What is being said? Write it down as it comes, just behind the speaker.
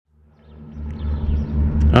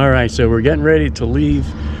All right, so we're getting ready to leave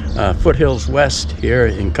Foothills West here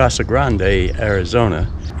in Casa Grande, Arizona,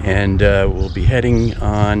 and we'll be heading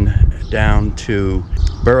on down to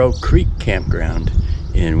Burro Creek Campground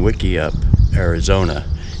in Wikieup, Arizona,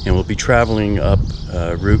 and we'll be traveling up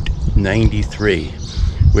Route 93,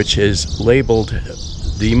 which is labeled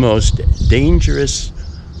the most dangerous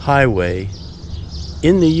highway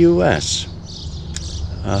in the U.S.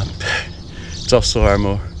 It's also our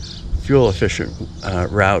more fuel efficient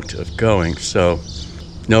route of going, so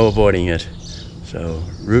no avoiding it. So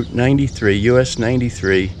Route 93, US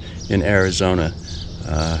 93 in Arizona,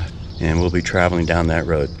 and we'll be traveling down that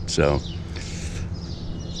road. So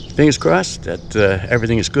fingers crossed that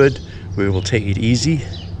everything is good. We will take it easy,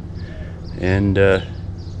 and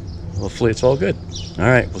hopefully it's all good. All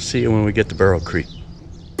right, we'll see you when we get to Burro Creek.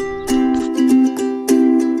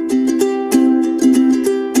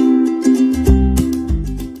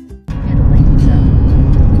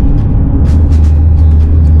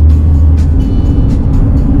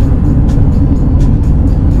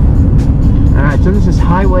 So this is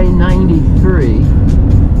Highway 93,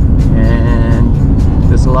 and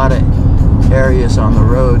there's a lot of areas on the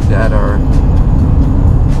road that are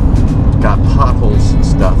got potholes and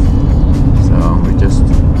stuff, so we just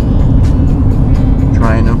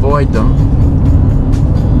try and avoid them.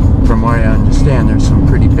 From what I understand, there's some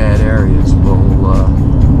pretty bad areas.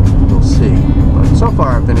 We'll see, but so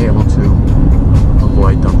far I've been able to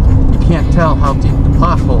avoid them. You can't tell how deep the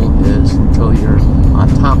pothole is until you're on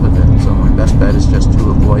top of it, so my best bet is just to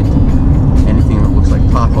avoid anything that looks like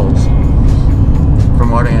potholes. From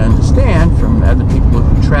what I understand from other people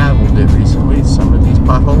who traveled it recently, some of these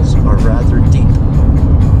potholes are rather deep.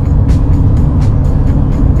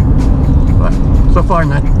 But so far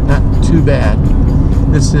not too bad.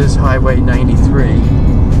 This is Highway 93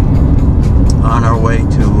 on our way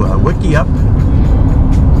to Wikieup.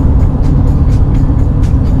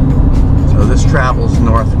 So this travels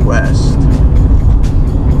northwest.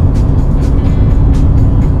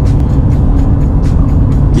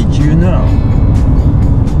 Did you know?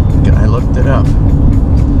 I looked it up.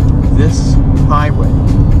 This highway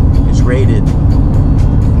is rated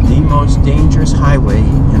the most dangerous highway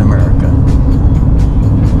in America.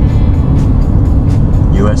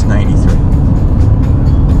 US 93.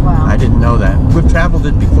 Wow. I didn't know that. We've traveled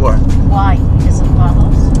it before. Why? Because of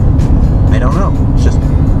potholes? I don't know. It's just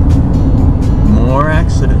more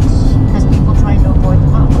accidents. Because people trying to avoid the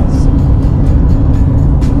potholes.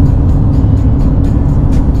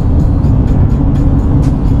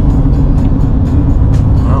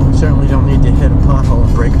 Well, we certainly don't need to hit a pothole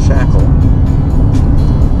and break a shackle.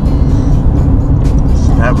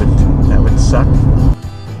 So that would suck.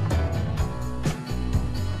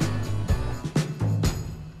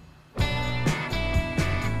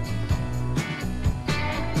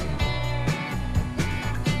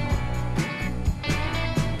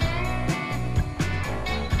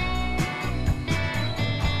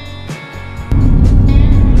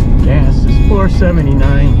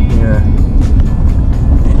 $4.79 here,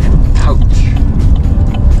 and ouch.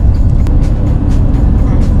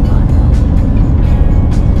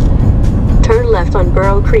 Turn left on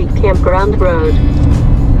Burro Creek Campground Road.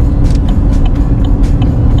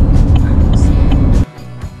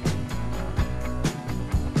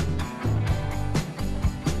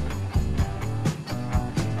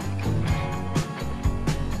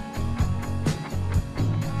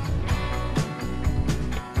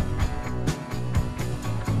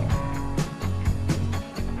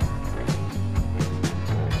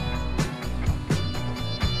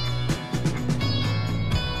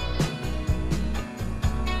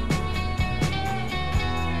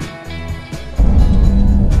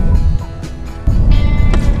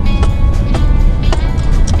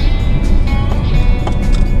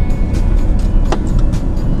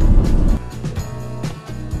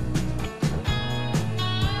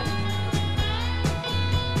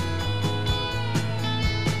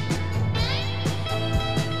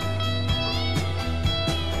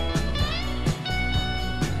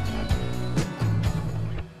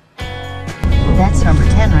 That's number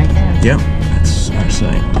 10 right there. Yep, that's our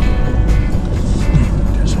site.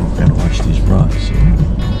 Guess I've got to watch these rocks here.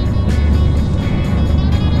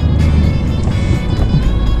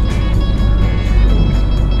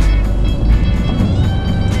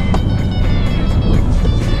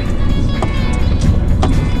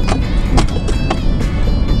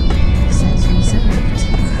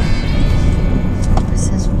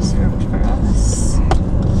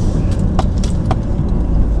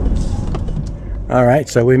 All right,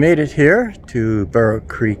 so we made it here to Burro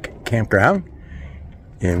Creek Campground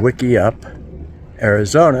in Wikieup,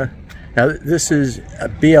 Arizona, Now this is a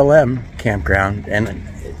BLM campground, and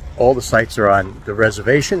all the sites are on the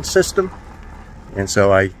reservation system, and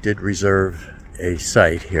so I did reserve a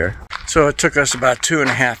site here. So it took us about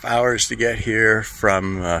 2.5 hours to get here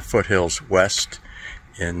from Foothills West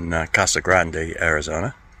in Casa Grande,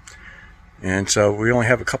 Arizona. And so we only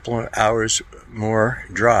have a couple of hours more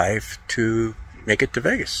drive to make it to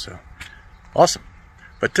Vegas. So awesome.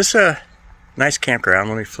 But this is a nice campground.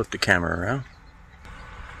 Let me flip the camera around.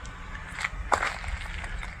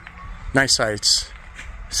 Nice sights.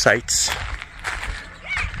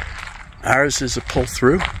 Ours is a pull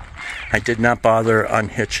through. I did not bother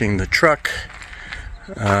unhitching the truck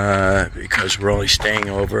because we're only staying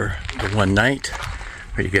over the one night.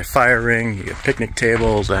 But you get fire ring, you get picnic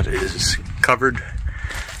tables, that is covered.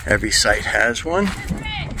 Every site has one.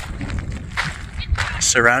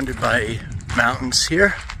 Surrounded by mountains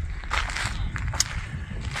here.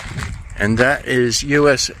 And that is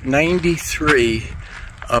US 93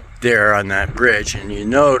 up there on that bridge. And you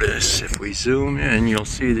notice, if we zoom in, you'll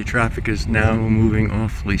see the traffic is now moving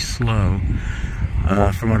awfully slow.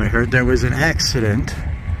 From what I heard, there was an accident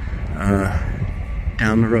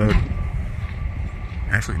down the road.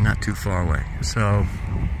 Actually, not too far away. So,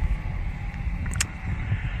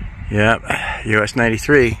 yeah, US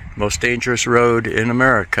 93, most dangerous road in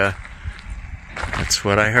America. That's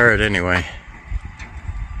what I heard anyway.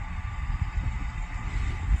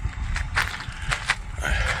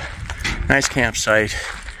 Nice campsite.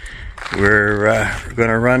 We're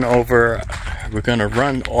gonna run off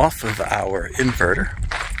of our inverter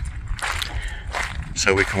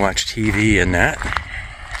so we can watch TV in that.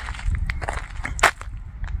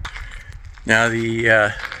 Now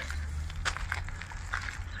the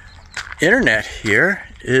internet here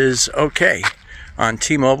is okay. On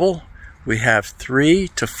T-Mobile we have 3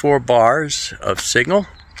 to 4 bars of signal,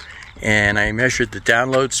 and I measured the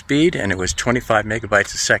download speed and it was 25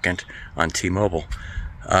 megabytes a second on T-Mobile.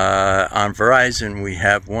 On Verizon we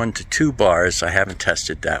have 1 to 2 bars. I haven't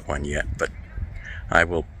tested that one yet, but I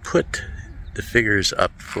will put the figures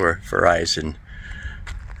up for Verizon.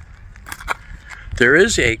 There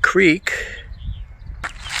is a creek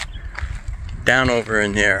down over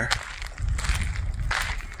in there.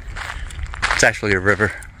 It's actually a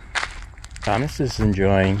river. Thomas is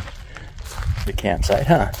enjoying the campsite,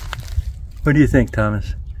 huh? What do you think,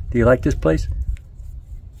 Thomas? Do you like this place?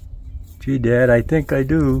 Gee, Dad, I think I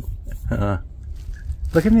do.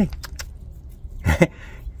 Look at me.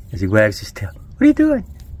 As he wags his tail. What are you doing?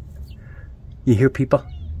 You hear people?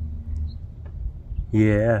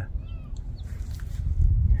 Yeah.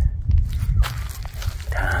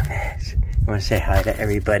 Thomas, you want to say hi to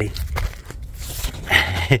everybody?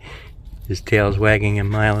 His tail's wagging a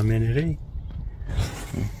mile a minute, eh?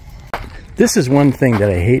 This is one thing that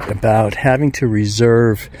I hate about having to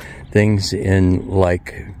reserve things in,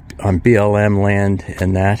 like, on BLM land,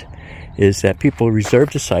 and that is that people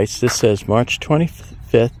reserve the sites. This says March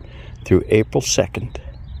 25th through April 2nd.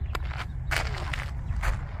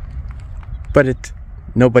 But it's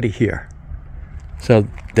nobody here. So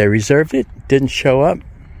they reserved it, didn't show up.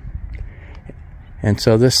 And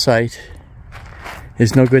so this site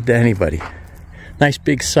is no good to anybody. Nice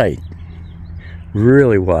big site.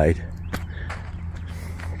 Really wide.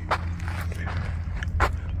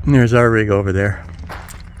 And there's our rig over there.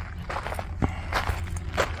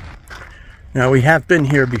 Now we have been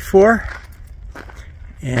here before,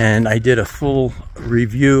 and I did a full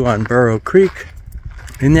review on Burro Creek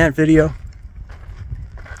in that video.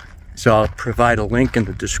 So I'll provide a link in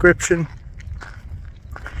the description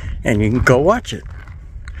and you can go watch it.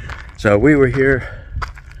 So we were here,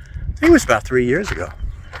 I think it was about 3 years ago.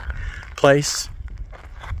 Place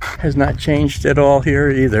has not changed at all here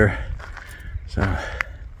either. So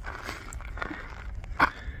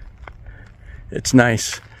it's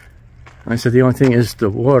nice. I said the only thing is the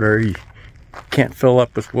water. You can't fill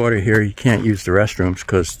up with water here. You can't use the restrooms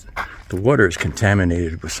because the water is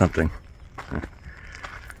contaminated with something.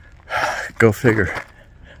 Go figure.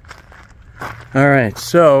 All right,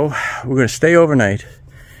 so we're going to stay overnight.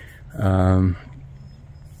 And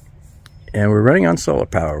we're running on solar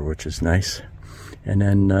power, which is nice. And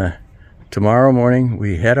then tomorrow morning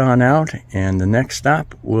we head on out, and the next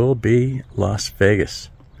stop will be Las Vegas.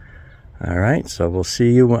 All right, so we'll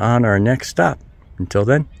see you on our next stop. Until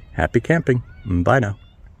then, happy camping. Bye now.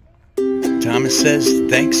 Thomas says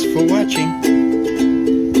thanks for watching.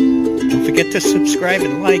 Don't forget to subscribe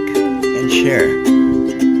and like and share.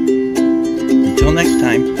 Until next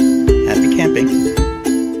time, happy camping.